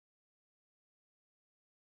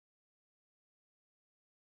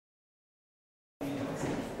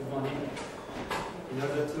morning. In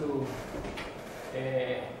order to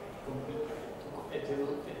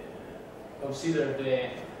consider the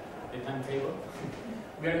timetable,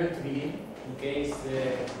 we are going to begin. In case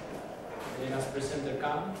the last presenter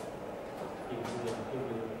comes, he will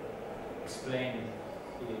explain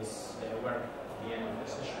his work at the end of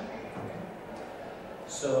the session.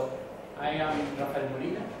 So, I am Rafael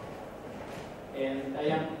Molina, and I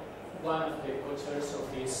am one of the co-chairs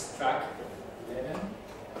of this Track 11.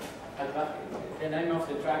 The name of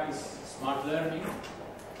the track is Smart Learning.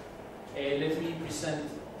 Let me present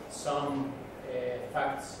some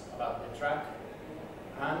facts about the track,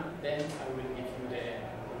 and then I will give you the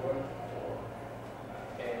word for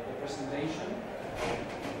the presentation.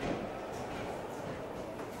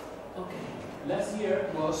 Okay, last year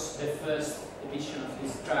was the first edition of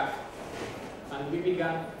this track, and we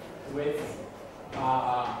began with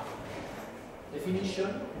a definition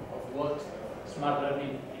of what smart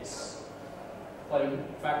learning is. Well, in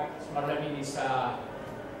fact, smart learning is a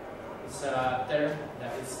term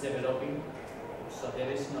that is developing, so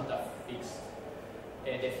there is not a fixed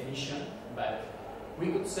definition, but we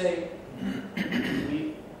could say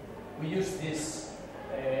we use this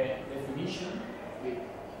definition,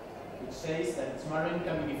 which says that smart learning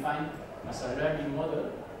can be defined as a learning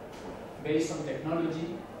model based on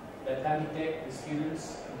technology that can detect the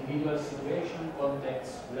student's individual situation,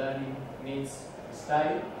 context, learning needs,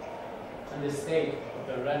 style, and the state of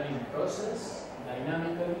the learning process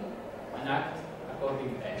dynamically and act according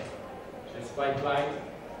to them. So it's quite wide.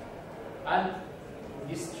 And in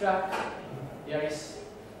this track,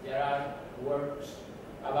 there are works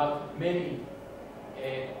about many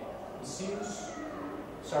issues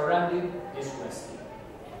surrounding this question.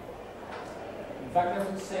 In fact, I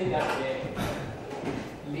would say that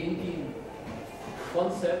the linking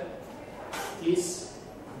concept is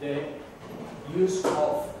the use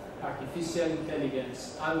of artificial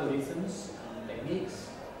intelligence algorithms and techniques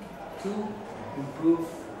to improve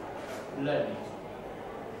learning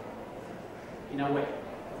in a way.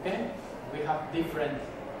 Okay? We have different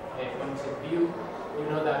points of view. We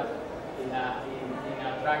know that in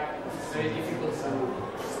a track it's very difficult to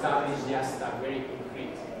establish just a very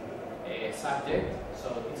concrete subject,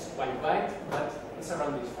 so it's quite wide, but it's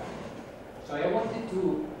around this point. So I wanted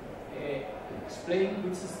to explain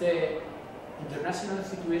which is the international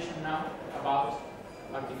situation now about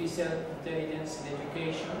artificial intelligence in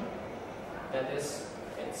education. That is,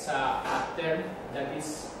 it's a term that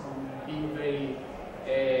is being very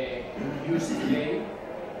used today.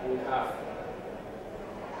 We have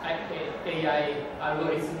AI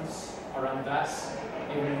algorithms around us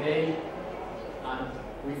every day, and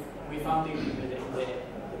we found it in the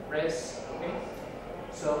press. Okay,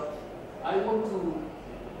 so I want to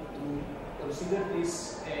consider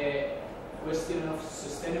this question of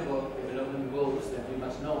sustainable development goals that we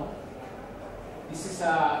must know. This is a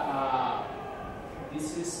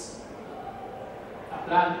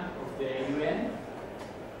plan of the UN,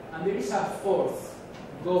 and there is a fourth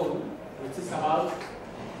goal, which is about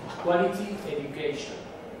quality education.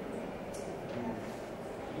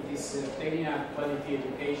 It is obtaining a quality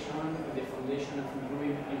education with the foundation of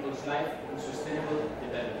improving people's life and sustainable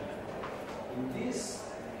development. In this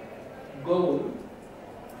goal,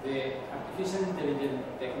 the artificial intelligence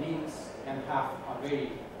techniques can have a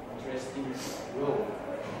very interesting role.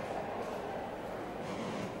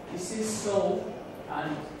 This is so,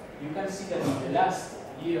 and you can see that in the last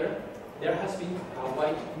year there has been a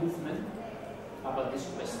wide movement about this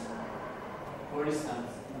question. For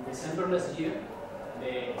instance, in December last year,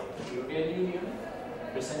 the European Union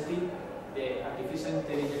presented the artificial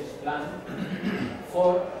intelligence plan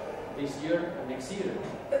for this year and next year.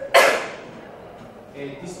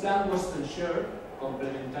 This plan was to ensure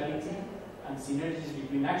complementarity and synergies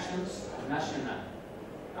between actions at national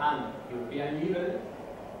and European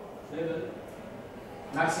level,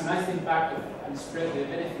 maximize the impact of and spread the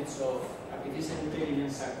benefits of artificial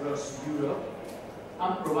intelligence across Europe,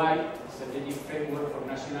 and provide a strategic framework for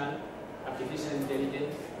national artificial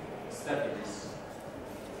intelligence strategies.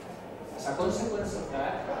 As a consequence of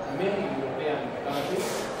that, many European countries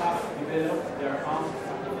have developed their own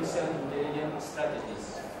artificial intelligence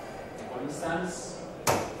strategies. For instance,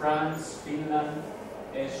 France, Finland,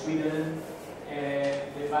 Sweden,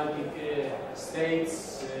 the Baltic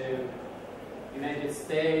states, United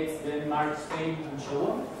States, Denmark, Spain, and so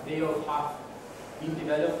on. They all have been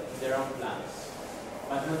developed their own plans.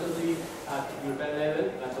 But not only at European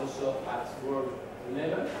level, but also at world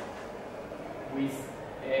level, with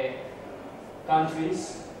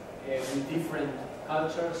countries with different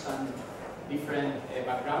cultures and different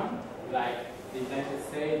background, like the United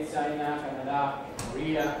States, China, Canada,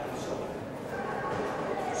 Korea, and so on.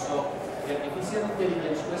 So the artificial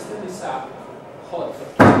intelligence question is a hot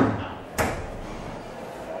topic now.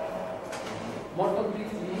 More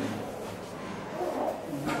concretely,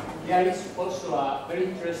 there is also a very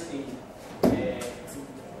interesting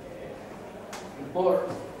report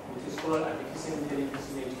which is called Artificial Intelligence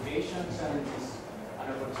in Education, Challenges and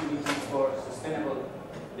Opportunities for Sustainable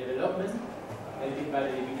Development, edited by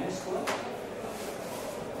the UNESCO,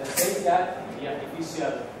 that says that the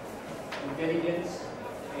artificial intelligence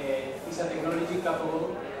is a technology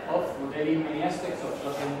capable of modeling many aspects of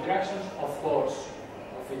social interactions, of course,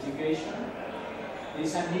 of education. There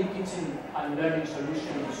is a new teaching and learning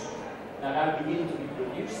solutions that are beginning to be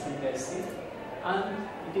produced and tested, and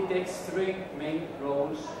it takes three main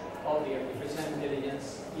roles of the artificial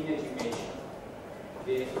intelligence in education.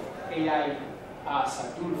 The AI as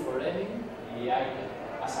a tool for learning, the AI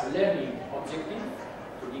as a learning objective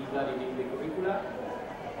to be included in the curricula,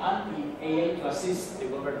 and the AI to assist the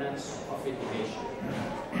governance of education.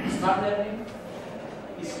 Smart learning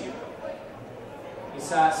is here.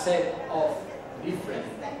 It's a set of different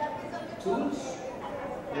tools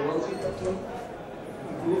devoted to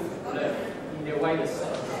improve learning in the widest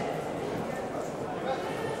sense.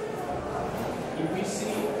 If we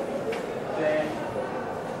see the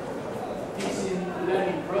teaching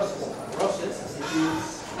learning process as it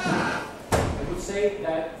is, I would say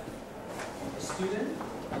that the student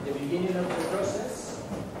at the beginning of the process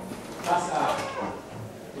has a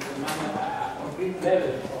concrete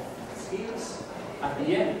level of skills. At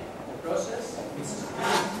the end of the process, these skills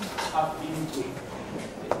have been improved,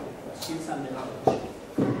 the skills and the knowledge.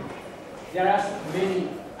 There are many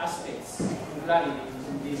aspects included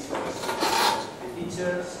in this process: the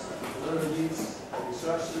teachers, the methodologies, the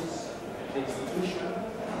resources, the institution,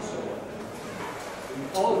 and so on. In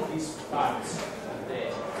all these parts of the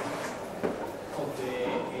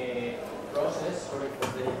process, or of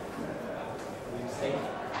the state,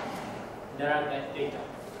 there are data.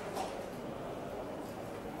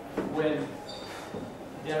 When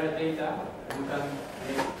there are data, you can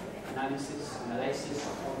make analysis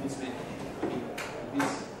of this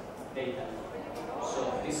this data. So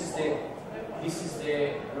this is the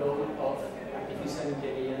role of artificial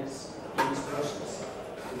intelligence in this process,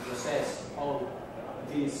 to process all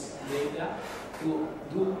this data to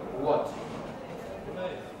do what?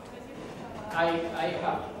 I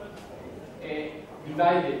have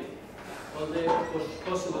divided all the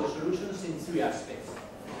possible solutions in three aspects,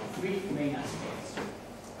 three main aspects.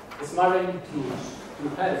 Smart learning tools to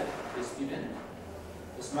help the student,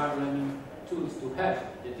 smart learning tools to help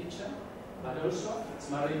the teacher, but also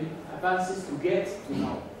smart learning advances to get to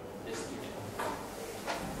know the student.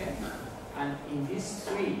 Okay? And in these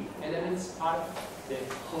three elements are the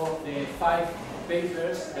 5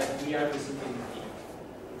 papers that we are presenting here.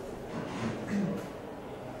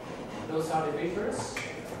 Those are the papers.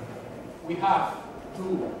 We have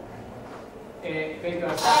 2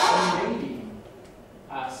 papers that are mainly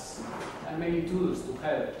as many tools to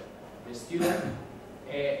help the student.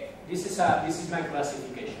 This is my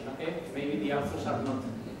classification. Okay, maybe the authors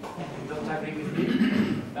don't agree with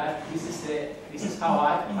me, but this is how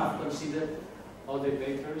I have considered all the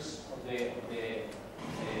papers of the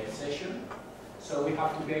session. So we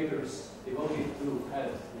have 2 papers devoted to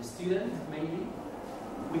help the student mainly.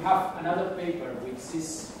 We have another paper which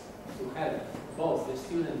is to help both the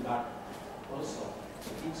student but also the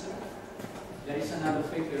teacher. There is another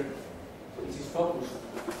paper which is focused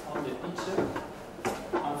on the teacher.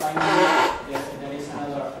 And finally, there is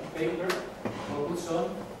another paper focused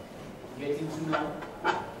on getting to know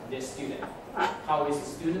the student. How is the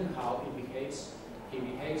student, how he behaves,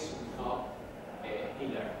 and how he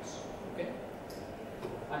learns. Okay?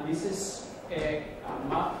 And this is a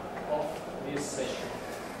map of this session.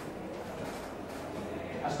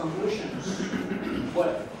 As conclusions,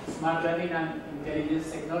 well, smart learning and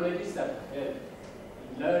intelligence technologies that help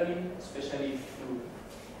in learning, especially through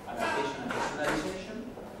adaptation and personalization.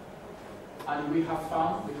 And we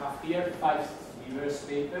have here 5 diverse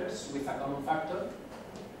papers with a common factor.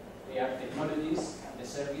 They are technologies at the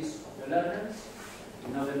service of the learners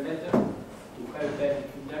to know them better, to help them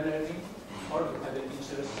in their learning, or to help the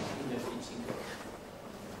teachers in their teaching.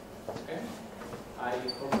 Okay? I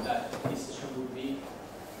hope that this session will be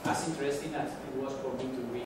as interesting as it was for me to read